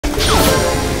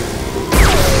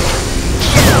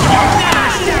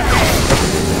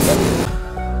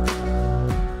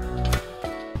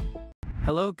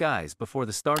Hello guys, before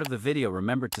the start of the video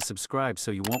remember to subscribe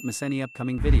so you won't miss any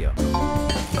upcoming video.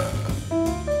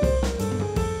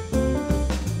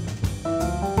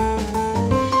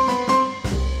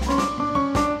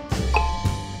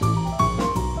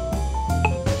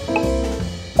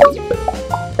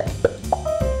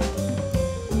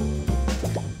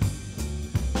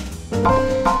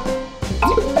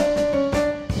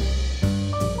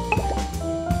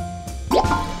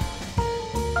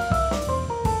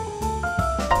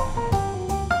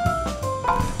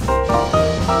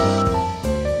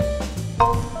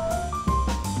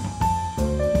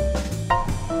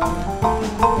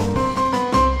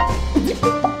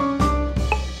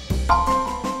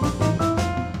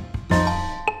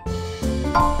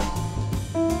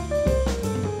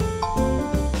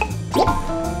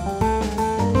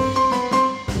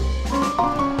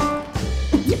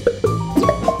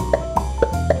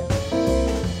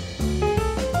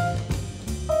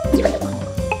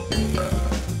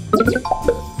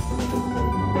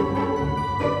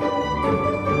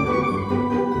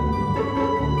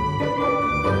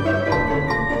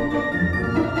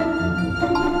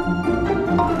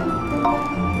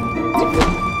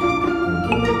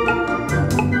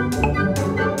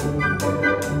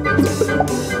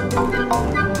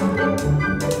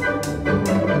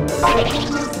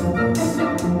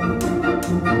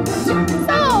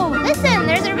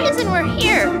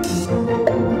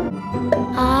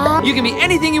 You can be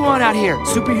anything you want out here.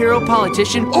 Superhero,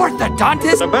 politician,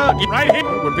 orthodontist. About you right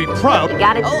here would be proud. You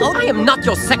got it. Oh, I am not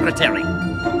your secretary.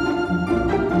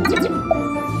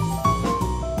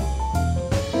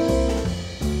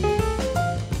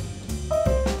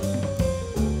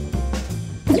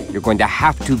 You're going to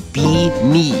have to be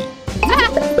me.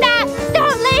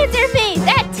 Don't laser me!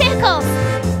 That tickles!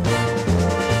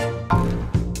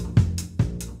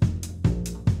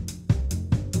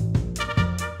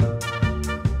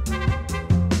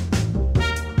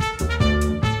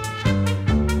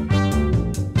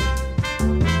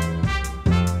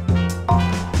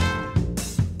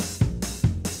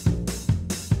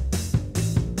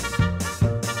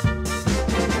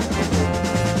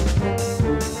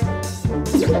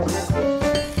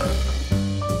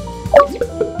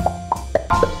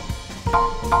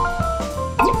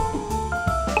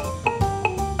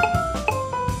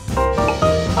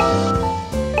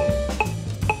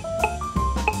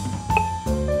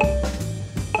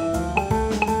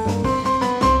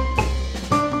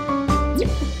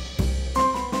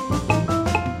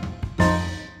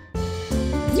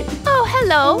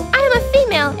 Hello, I am a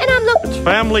female, and I'm looking. It's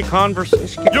family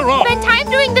conversation. You're on. Spend time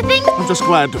doing the things. I'm just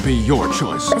glad to be your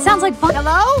choice. It sounds like fun.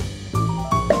 Hello?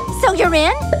 So you're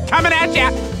in? Coming at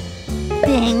ya.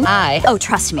 Bing. Oh,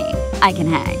 trust me, I can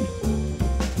hang.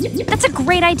 That's a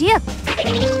great idea.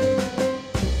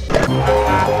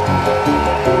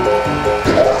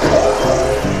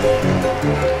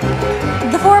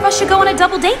 The four of us should go on a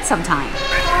double date sometime.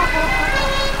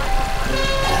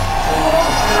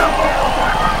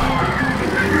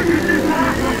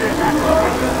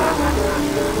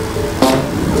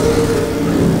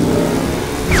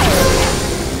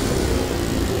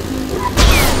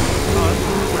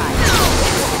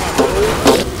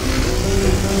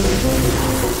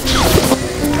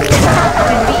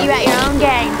 Beat you at your own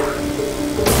game.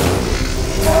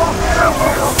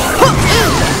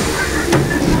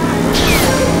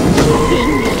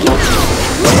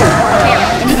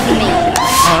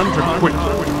 Time to quit.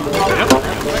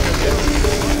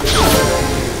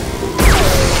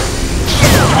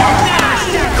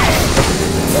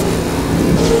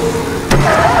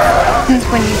 This is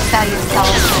when you sell yourself.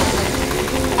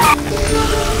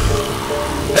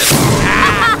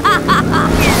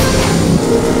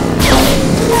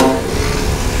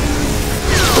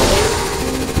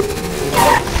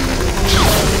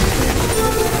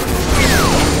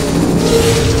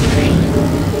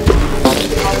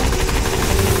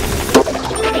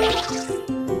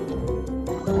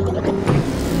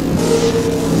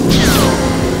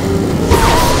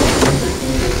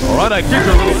 All right, I did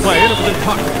your little play. It was in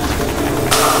pocket.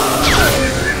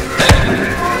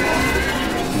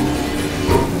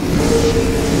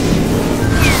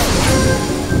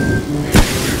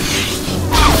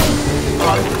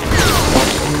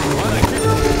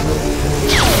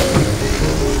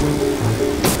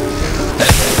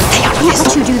 I can't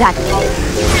let you do that.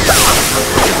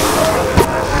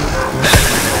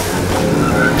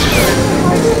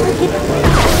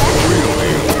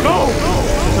 No!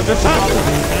 It's a disaster.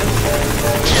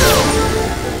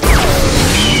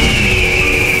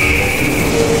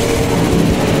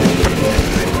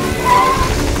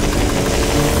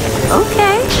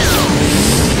 Okay.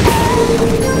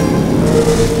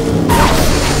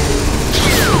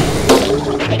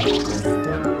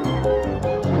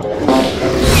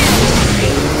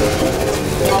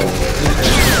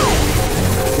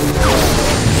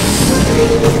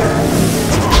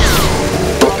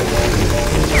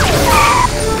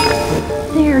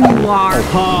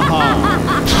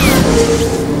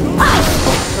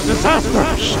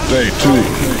 Stay tuned.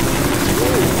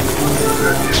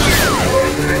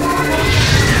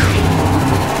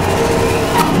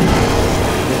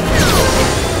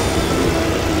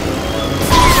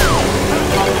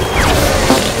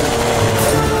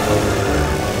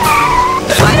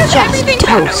 Just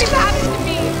toast.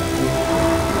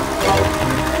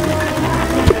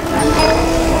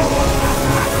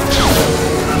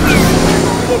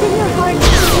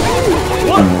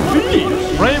 What?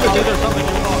 Please! Raven, is there something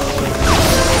you want?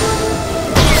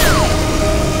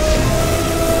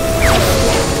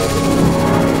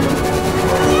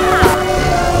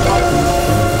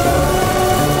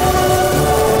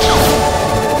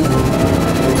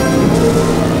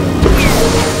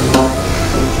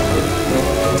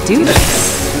 Do this.